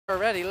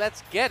Already,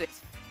 let's get it.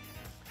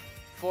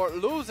 For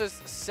losers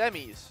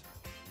semis.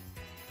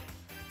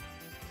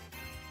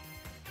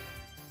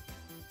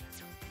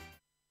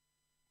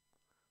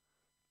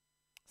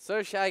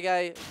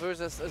 SirShyGuy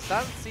versus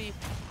Sansi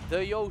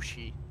the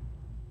Yoshi.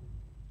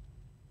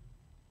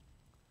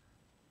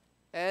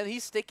 And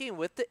he's sticking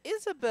with the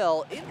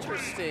Isabelle.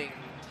 Interesting.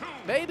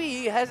 Maybe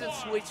he hasn't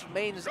switched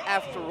mains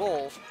after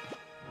all.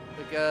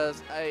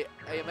 Because I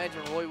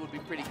imagine Roy would be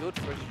pretty good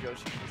versus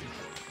Yoshi.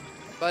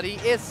 But he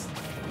is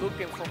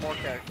looking for more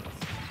characters.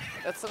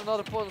 That's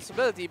another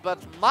possibility. But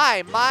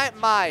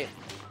my.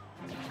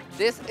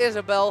 This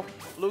Isabelle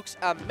looks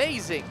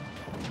amazing.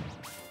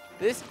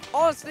 This,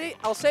 honestly,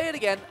 I'll say it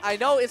again. I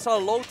know it's a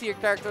low tier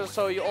character,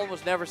 so you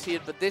almost never see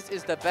it. But this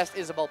is the best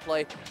Isabelle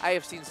play I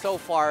have seen so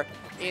far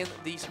in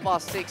these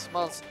past 6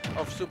 months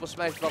of Super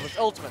Smash Bros.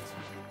 Ultimate.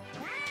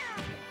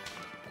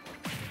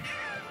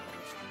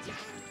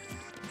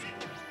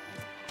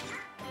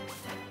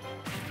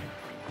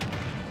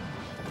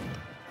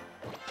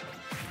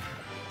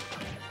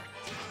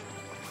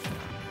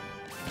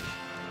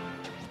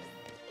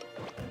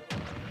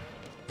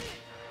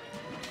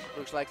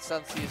 Looks like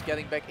Sansi is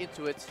getting back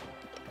into it.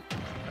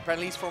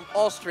 Apparently he's from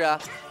Austria.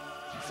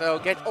 So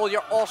get all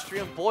your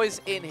Austrian boys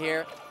in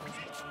here.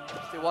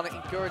 If they want to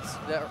encourage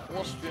their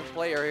Austrian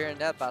player here in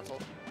that battle.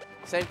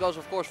 Same goes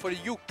of course for the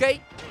UK.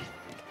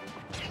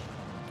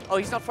 Oh,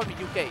 he's not from the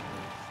UK.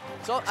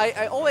 So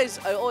I always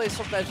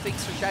sometimes think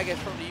SirShyGuy is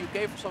from the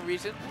UK for some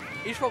reason.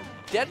 He's from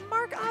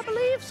Denmark, I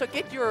believe. So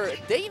get your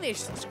Danish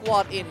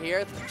squad in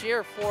here to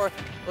cheer for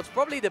what's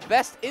probably the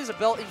best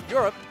Isabelle in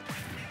Europe.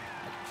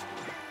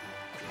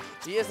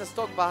 He is a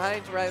stock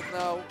behind right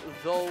now,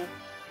 though,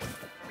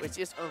 which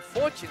is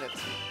unfortunate.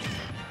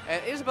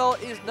 And Isabelle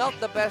is not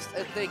the best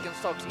at taking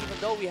stocks, even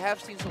though we have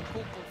seen some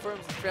cool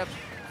confirmed traps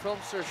from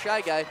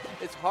SirShyGuy.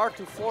 It's hard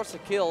to force a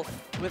kill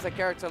with a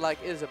character like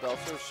Isabelle.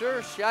 So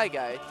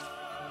SirShyGuy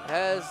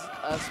has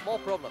a small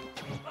problem.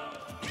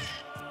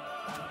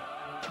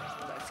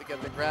 Nice to get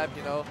the grab,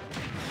 you know.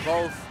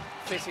 Both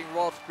fishing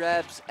rod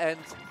grabs and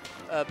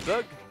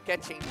bug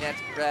catching net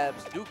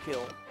grabs do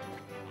kill.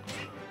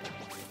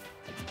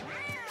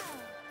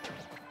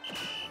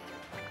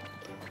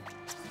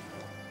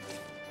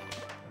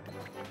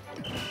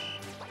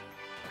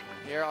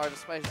 Here are the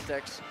smash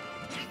attacks.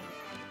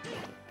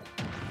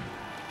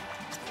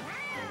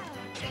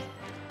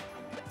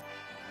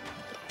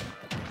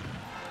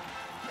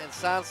 And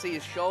Sansi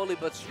is slowly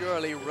but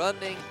surely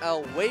running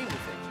away with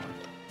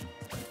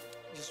it.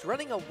 Just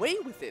running away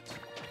with it.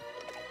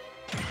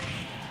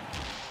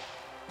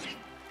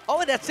 Oh,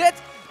 and that's it!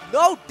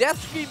 No death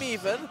scream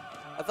even!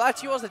 I thought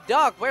she was a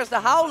dog. Where's the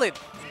howling?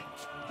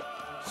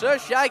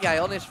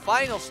 SirShyGuy on his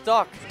final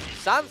stock.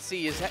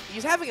 Sansi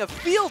he's having a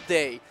field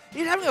day.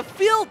 He's having a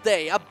field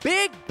day. A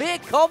big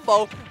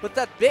combo with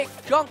that big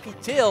chunky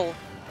tail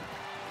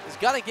is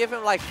gonna give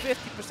him like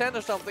 50%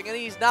 or something, and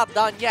he's not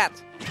done yet.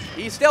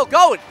 He's still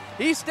going.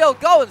 He's still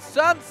going.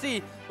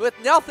 Sansi with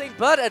nothing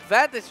but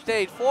advantage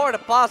state for the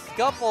past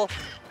couple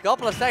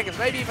of seconds,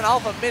 maybe even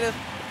half a minute.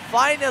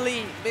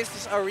 Finally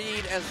misses a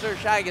read, and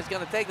SirShyGuy is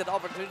gonna take that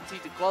opportunity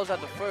to close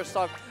out the first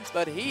stock,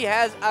 but he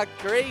has a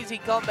crazy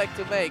comeback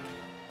to make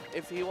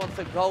if he wants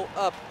to go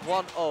up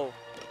 1-0.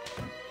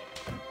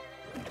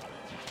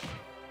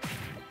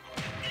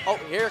 Oh,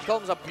 here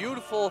comes a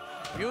beautiful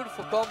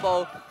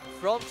combo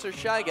from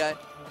SirShyGuy.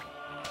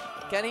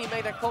 Can he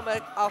make that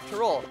comeback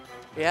after all?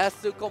 He has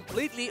to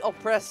completely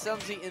oppress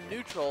Sansi in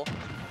neutral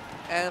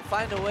and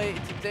find a way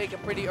to take a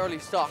pretty early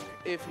stock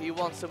if he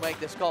wants to make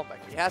this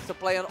comeback. He has to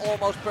play an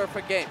almost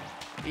perfect game.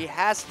 He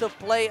has to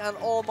play an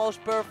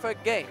almost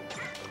perfect game.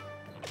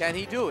 Can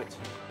he do it?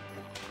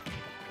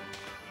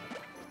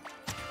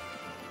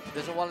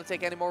 Doesn't want to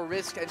take any more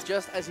risk, and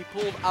just as he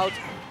pulled out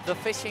the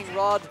fishing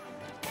rod,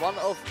 one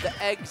of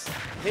the eggs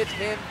hit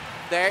him.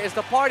 There is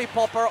the party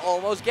popper,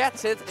 almost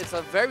gets it. It's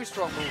a very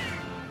strong move.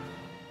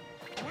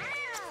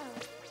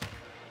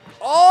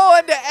 Oh,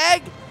 and the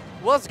egg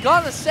was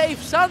gonna save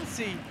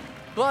Sansi,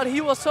 but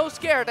he was so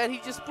scared that he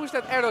just pushed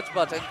that air dodge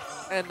button.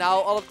 And now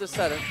all of a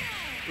sudden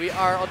we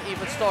are on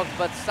even stocks,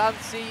 but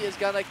Sansi is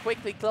gonna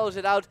quickly close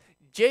it out.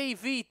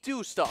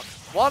 JV2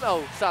 stocks,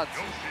 1-0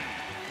 Sansi.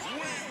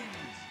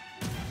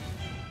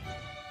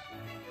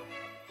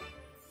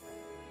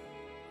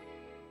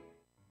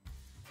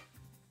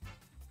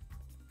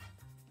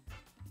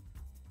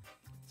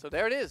 So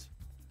there it is.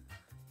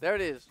 There it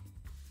is.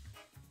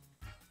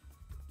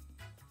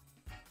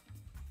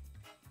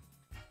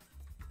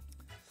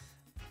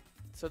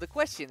 So the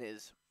question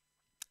is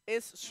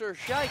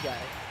SirShyGuy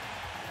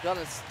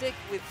gonna stick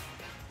with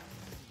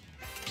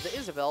the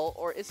Isabelle,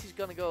 or is he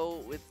gonna go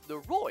with the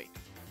Roy?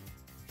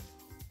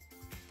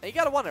 And you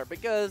gotta wonder,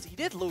 because he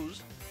did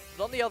lose,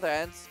 but on the other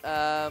hand,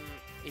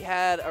 he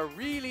had a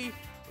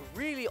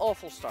really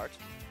awful start.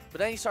 But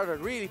then he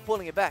started really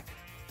pulling it back.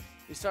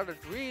 He started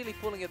really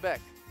pulling it back.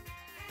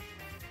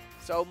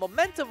 So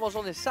momentum was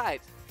on his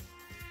side.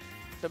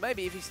 So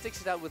maybe if he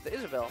sticks it out with the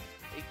Isabelle,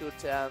 he could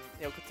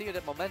continue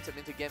that momentum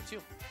into game 2.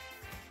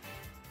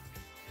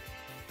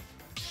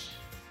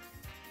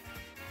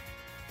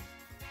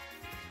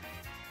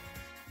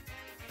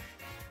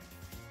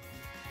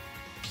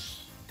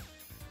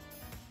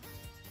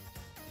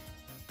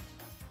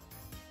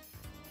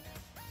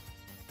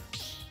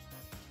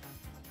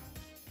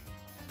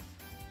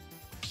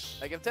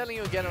 Like I'm telling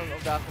you again on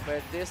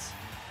Dagobert,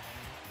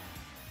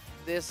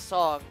 this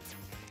song,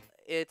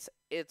 it's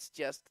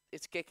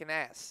kicking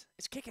ass.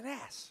 It's kicking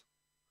ass.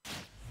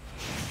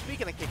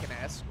 Speaking of kicking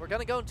ass, we're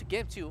gonna go into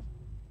game 2.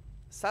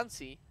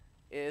 Sansi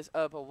is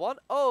up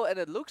 1-0, and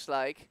it looks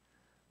like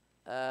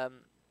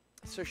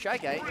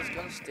SirShyGuy is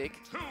gonna stick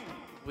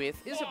with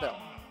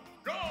Isabelle.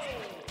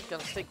 He's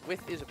gonna stick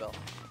with Isabelle.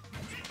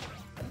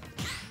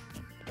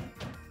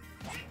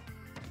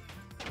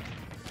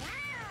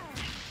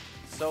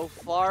 So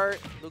far,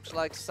 looks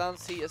like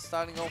Sansi is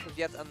starting off with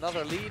yet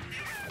another lead.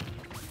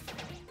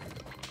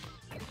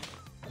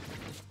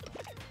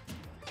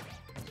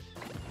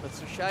 But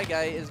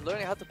SirShyGuy is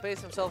learning how to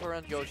pace himself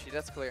around Yoshi,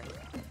 that's clear.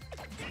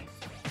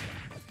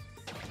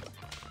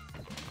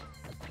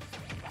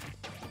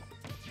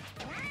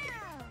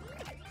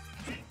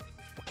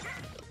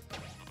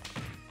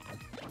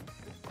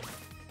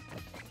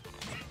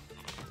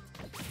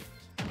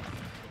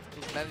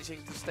 He's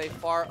managing to stay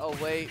far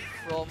away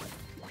from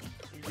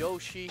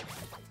Yoshi.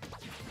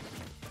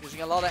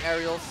 Using a lot of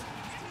aerials.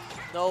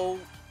 No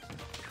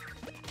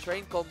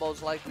train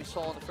combos like we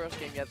saw in the first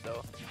game yet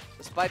though.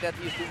 Despite that,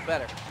 he's doing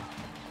better.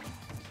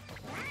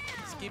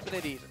 He's keeping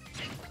it even.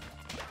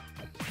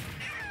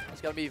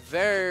 It's gonna be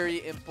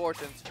very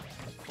important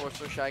for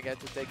SirShyGuy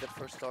to take that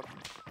first stock.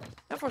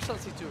 And for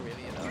Sansi too,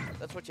 really, you know.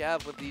 That's what you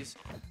have with these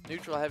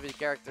neutral heavy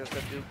characters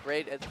that do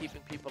great at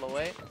keeping people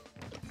away.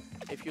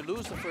 If you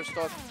lose the first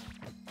stock,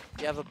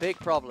 you have a big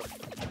problem.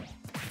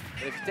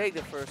 But if you take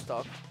the first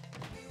stock,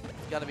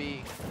 it's gonna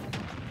be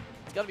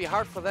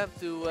hard for them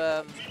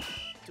to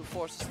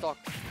force a stock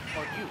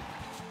on you.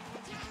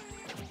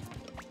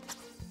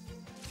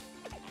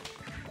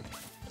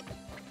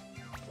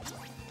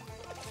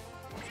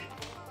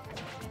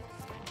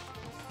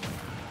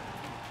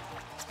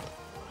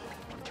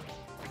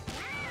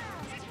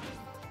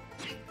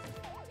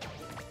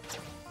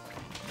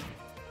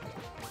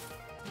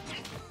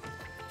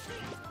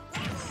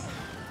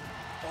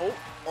 Oh,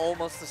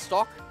 almost a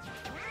stock.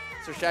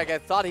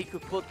 SirShyGuy thought he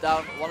could put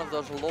down one of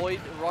those Lloyd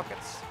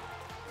rockets.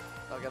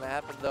 Not gonna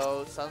happen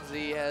though.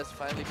 Sansi has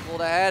finally pulled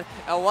ahead.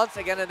 And once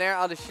again an air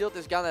out of shield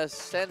is gonna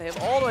send him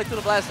all the way to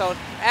the blast zone.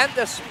 And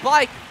the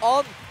spike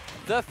on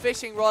the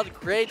fishing rod.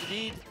 Great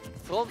lead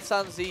from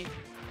Sansi.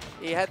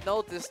 He had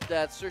noticed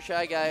that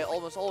SirShyGuy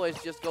almost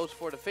always just goes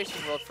for the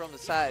fishing rod from the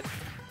side.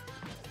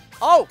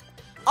 Oh!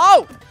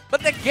 Oh!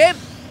 But the gimp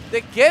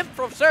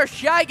from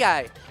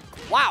SirShyGuy.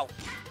 Wow!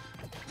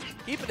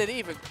 Keeping it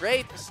even.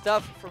 Great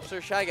stuff from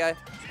SirShyGuy.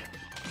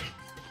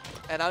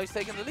 And now he's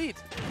taking the lead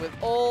with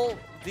all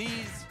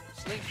these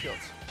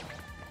slingshots.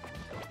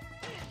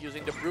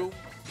 Using the broom.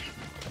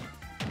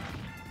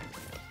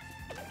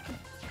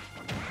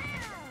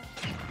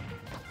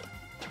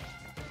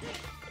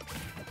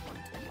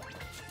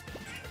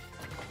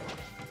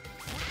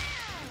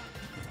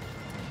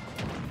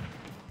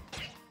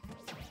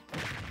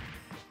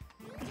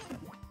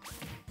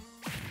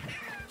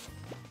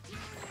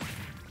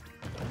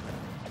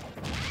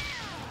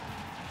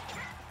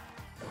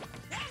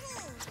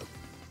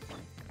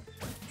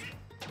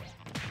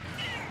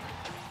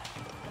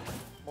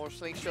 More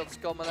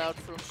slingshots coming out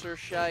from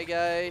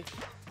SirShyGuy.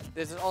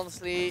 This is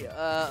honestly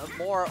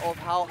more of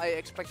how I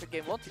expected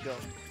game 1 to go.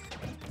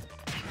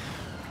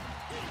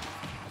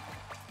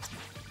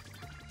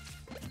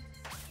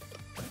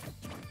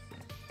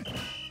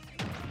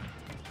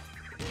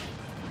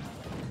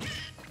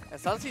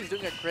 And Sansi is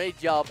doing a great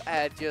job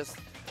at just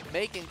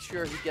making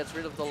sure he gets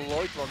rid of the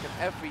Lloyd rocket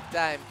every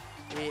time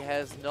he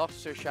has knocked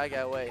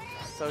SirShyGuy away.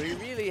 So he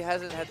really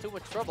hasn't had too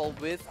much trouble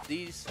with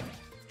these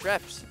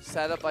traps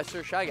set up by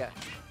SirShyGuy.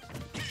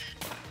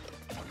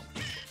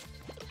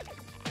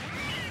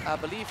 I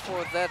believe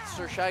for that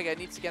SirShyGuy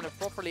needs to get him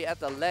properly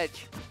at the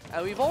ledge.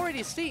 And we've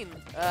already seen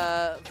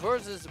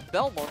versus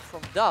Belmont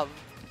from Dove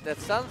that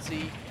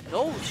Sansi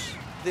knows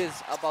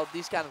this about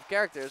these kind of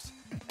characters.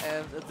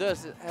 And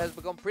thus has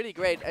become pretty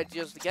great at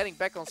just getting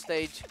back on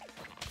stage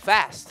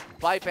fast,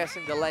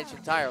 bypassing the ledge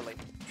entirely.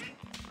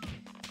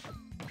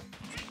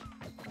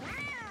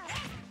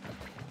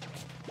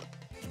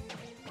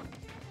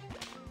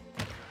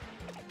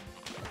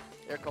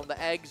 Here come the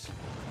eggs.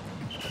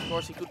 Of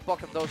course, he could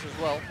pocket those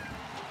as well.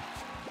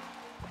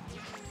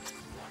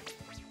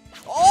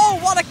 Oh,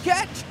 what a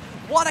catch!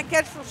 What a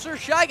catch from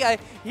SirShyGuy.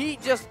 He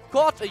just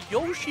caught a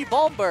Yoshi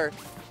bomber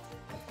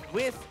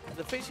with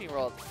the fishing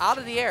rod. Out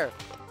of the air.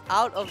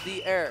 Out of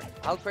the air.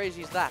 How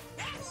crazy is that?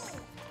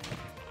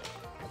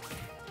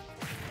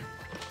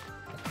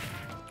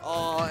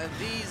 Oh, and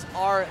these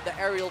are the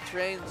aerial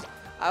trains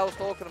I was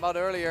talking about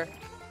earlier.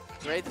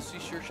 Great to see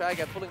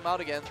SirShyGuy pulling him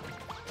out again.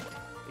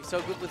 He's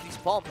so good with these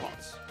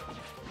pom-poms.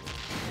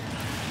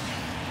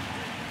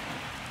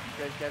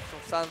 Great catch from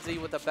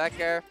Sansi with the back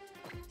air.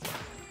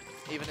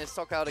 Even his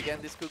stock out again,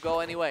 this could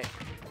go anyway.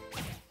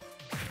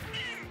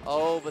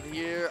 Oh, but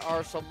here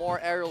are some more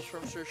aerials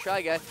from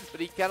SirShyGuy, but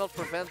he cannot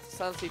prevent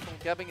Sansi from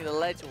grabbing the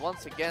ledge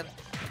once again.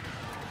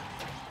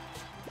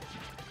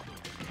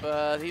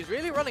 But he's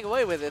really running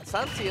away with it.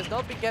 Sansi has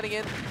not been getting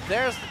in.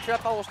 There's the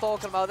trap I was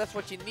talking about. That's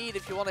what you need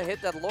if you want to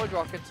hit that Lloyd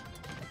rocket.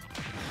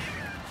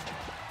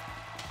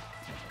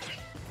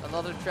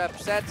 Another trap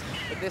set,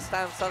 but this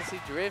time Sansi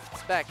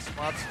drifts back.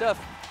 Smart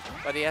stuff.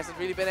 But he hasn't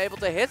really been able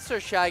to hit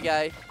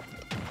SirShyGuy.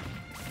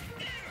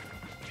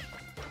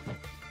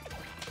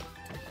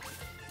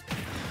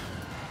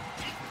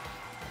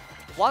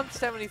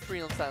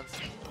 $173 on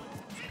Sansi.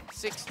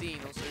 16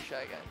 on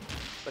SirShyGuy.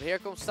 But here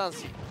comes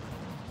Sansi.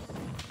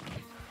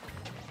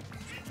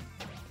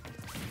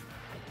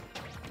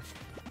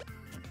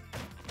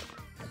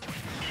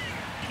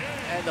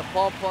 And the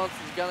pom-poms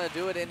is gonna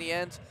do it in the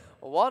end.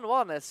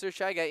 1-1 as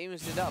SirShyGuy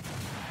evens it up.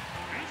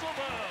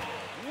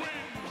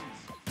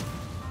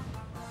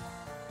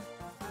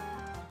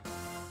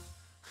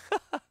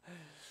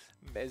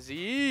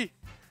 Messi!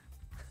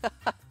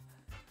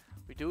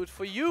 We do it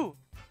for you!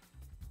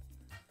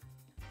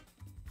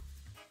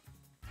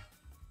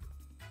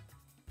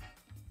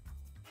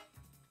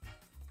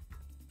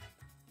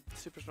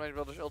 Super Smash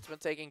Bros. Ultimate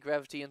taking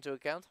gravity into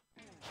account.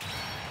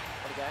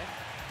 What a guy.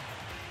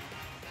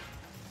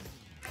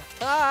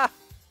 Ah!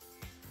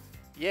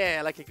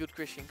 Yeah, like a good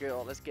Christian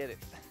girl. Let's get it.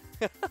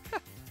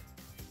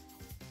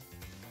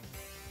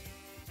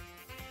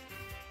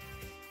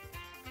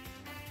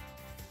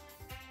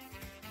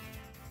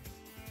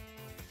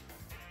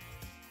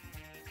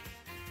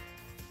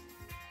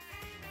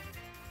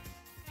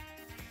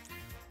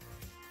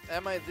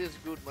 Am I this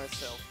good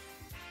myself?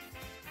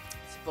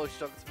 I suppose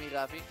you're talking to me,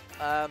 Ravi.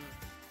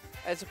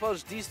 I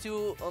suppose these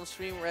two on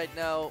stream right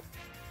now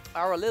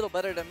are a little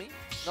better than me.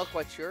 Not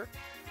quite sure,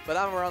 but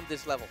I'm around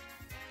this level.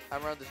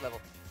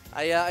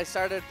 I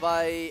started,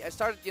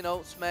 you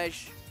know,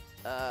 Smash,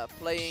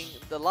 playing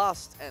the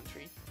last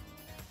entry,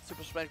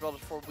 Super Smash Bros.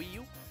 For Wii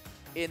U,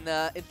 in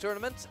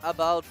tournament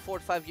about 4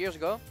 to 5 years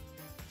ago.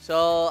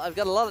 So I've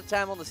got a lot of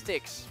time on the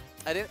sticks.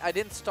 I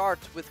didn't start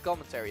with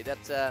commentary.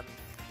 That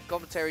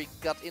commentary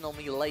got in on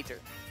me later.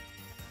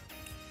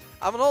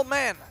 I'm an old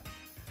man.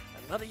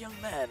 I'm not a young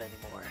man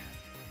anymore.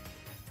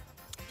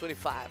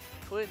 25.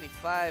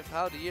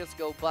 How the years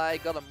go by.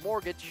 Got a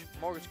mortgage.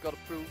 Mortgage got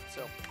approved.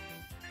 So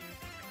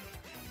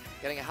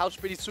getting a house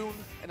pretty soon,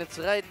 and it's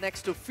right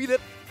next to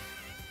Philip.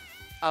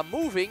 I'm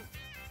moving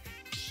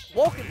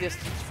walking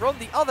distance from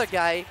the other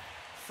guy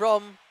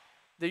from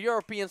the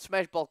European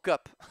Smash Ball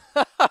Cup.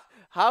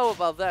 How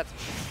about that?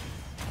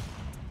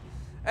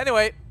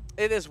 Anyway,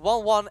 it is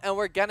 1-1 and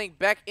we're getting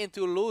back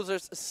into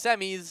losers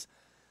semis.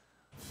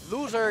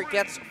 Loser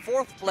gets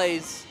 4th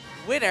place.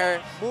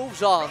 Winner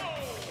moves on.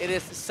 It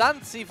is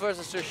Sansi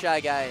versus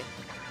SirShyGuy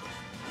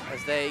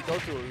as they go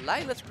to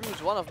Lila's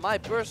Cruise, one of my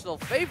personal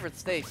favorite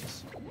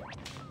stages.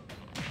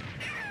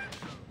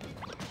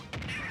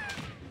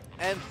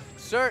 And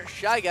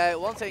SirShyGuy,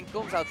 once he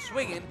comes out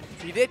swinging,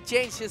 he did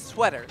change his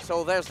sweater,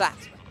 so there's that.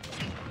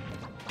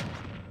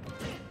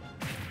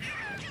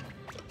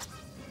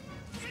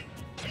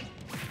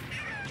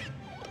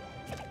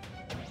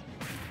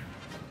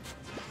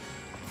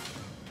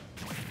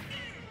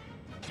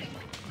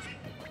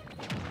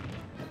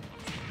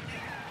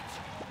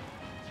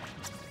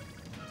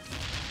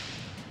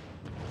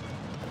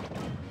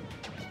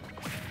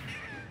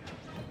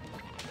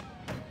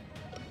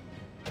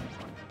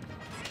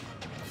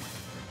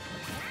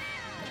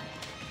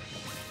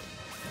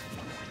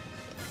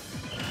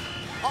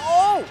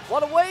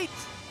 What a wait!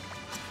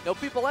 You know,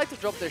 people like to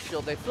drop their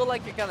shield. They feel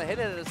like you're gonna hit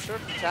it at a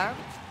certain time,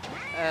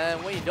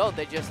 and when you don't,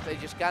 they just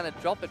kind of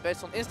drop it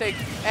based on instinct.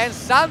 And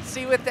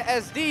Sansi with the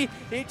SD,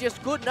 he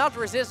just could not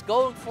resist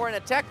going for an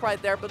attack right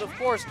there. But of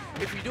course,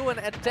 if you do an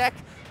attack,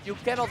 you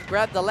cannot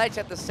grab the ledge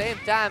at the same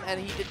time, and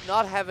he did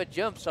not have a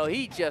jump, so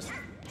he just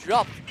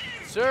dropped.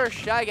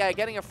 SirShyGuy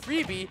getting a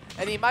freebie,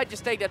 and he might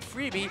just take that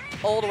freebie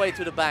all the way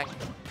to the bank.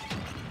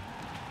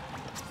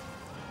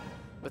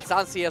 But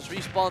Sansi has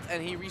respawned,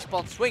 and he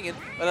respawned swinging,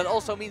 but that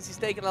also means he's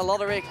taking a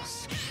lot of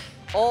risks.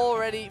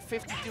 Already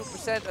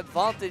 52%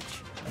 advantage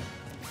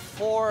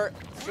for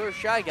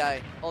SirShyGuy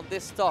on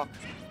this stock.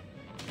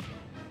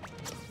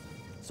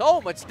 So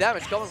much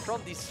damage coming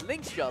from these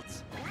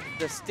slingshots.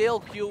 The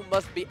steel queue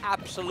must be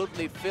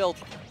absolutely filled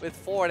with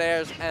forward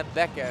airs and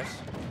back airs.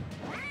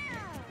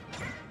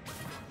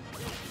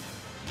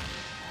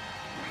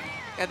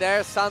 And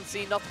there's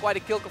Sansi, not quite a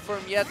kill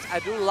confirm yet.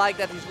 I do like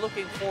that he's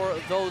looking for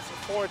those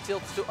forward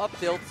tilts to up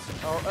tilts,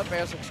 or up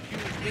airs,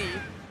 excuse me.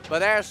 But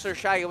there's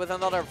SirShyGuy with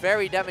another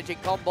very damaging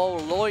combo.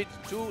 Lloyd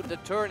to the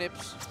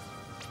turnips.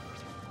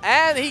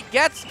 And he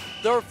gets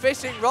the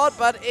fishing rod,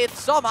 but it's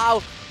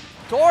somehow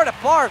torn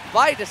apart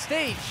by the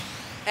stage.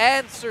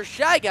 And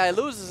SirShyGuy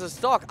loses his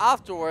stock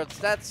afterwards.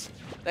 That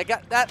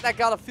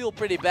gotta feel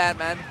pretty bad,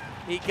 man.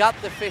 He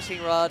got the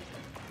fishing rod,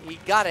 he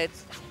got it,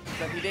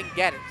 but he didn't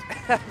get it,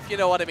 if you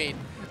know what I mean.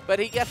 But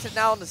he gets it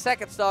now on the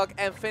second stock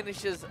and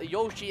finishes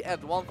Yoshi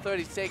at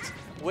 136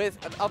 with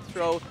an up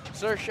throw.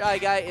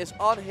 SirShyGuy is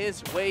on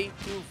his way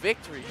to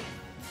victory.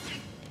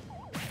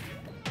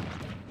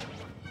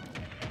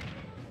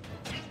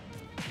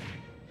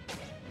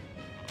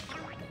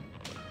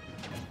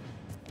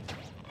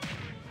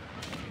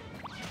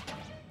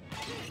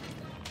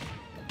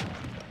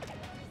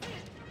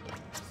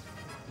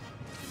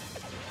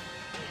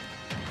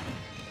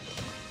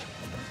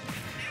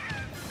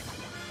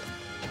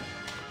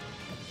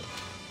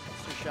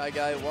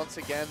 SirShyGuy once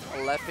again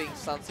lapping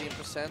Sansi in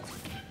percent.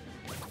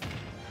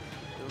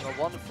 Doing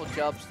a wonderful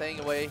job staying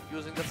away,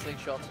 using the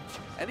slingshot.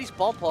 And these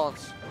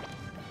pom-poms.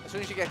 As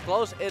soon as you get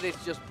close, it is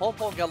just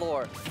pom-pom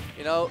galore.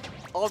 You know,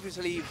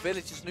 obviously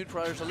Village's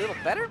neutralizer is a little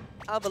better,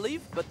 I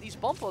believe, but these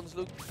pom-poms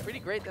look pretty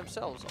great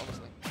themselves,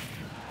 honestly.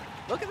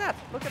 Look at that,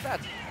 look at that.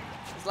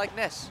 It's like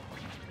Ness.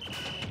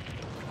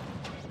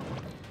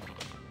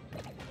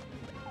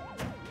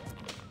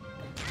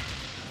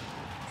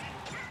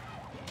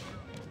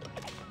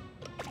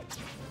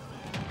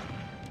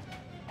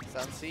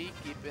 Sansi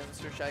keeping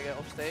SirShyGuy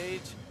off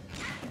stage.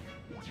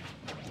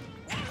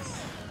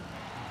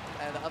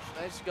 And up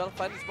smash is gonna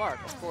find his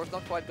mark. Of course,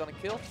 not quite gonna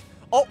kill.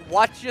 Oh,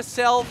 watch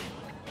yourself!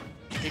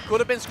 He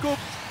could have been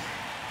scooped.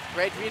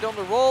 Great read on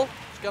the roll.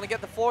 He's gonna get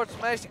the forward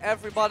smash.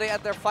 Everybody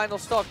at their final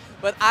stock.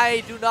 But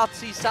I do not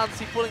see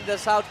Sansi pulling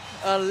this out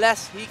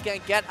unless he can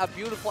get a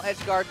beautiful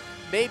edge guard,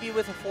 maybe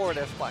with a forward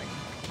air spike.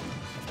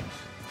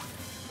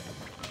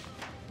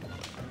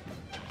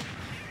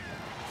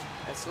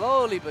 And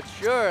slowly but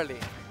surely,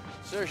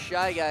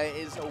 SirShyGuy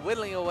is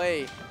whittling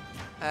away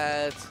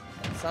at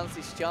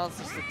Sansi's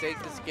chances to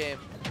take this game.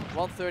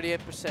 138%.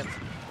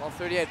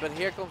 138, but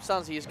here comes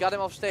Sansi. He's got him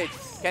off stage.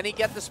 Can he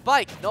get the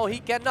spike? No, he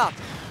cannot.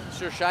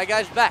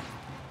 SirShyGuy's back.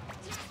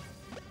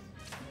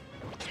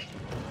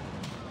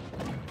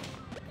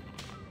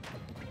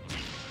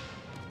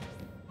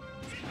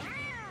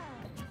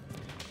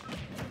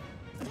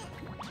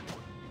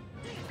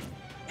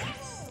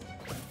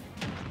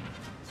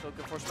 He's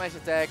looking for smash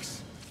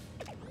attacks.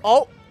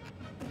 Oh!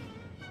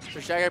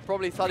 SirShyGuy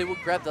probably thought he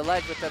would grab the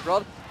leg with that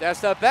rod. There's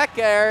the back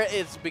air.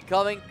 It's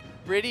becoming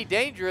pretty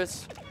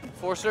dangerous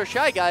for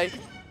SirShyGuy.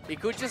 He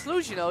could just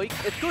lose, you know. It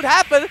could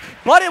happen,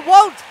 but it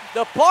won't.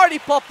 The party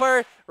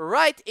popper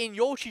right in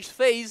Yoshi's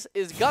face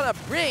is gonna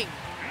bring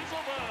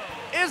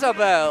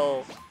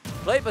Isabelle.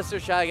 Played by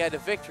SirShyGuy the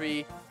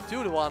victory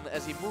 2-1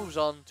 as he moves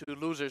on to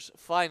losers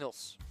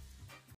finals.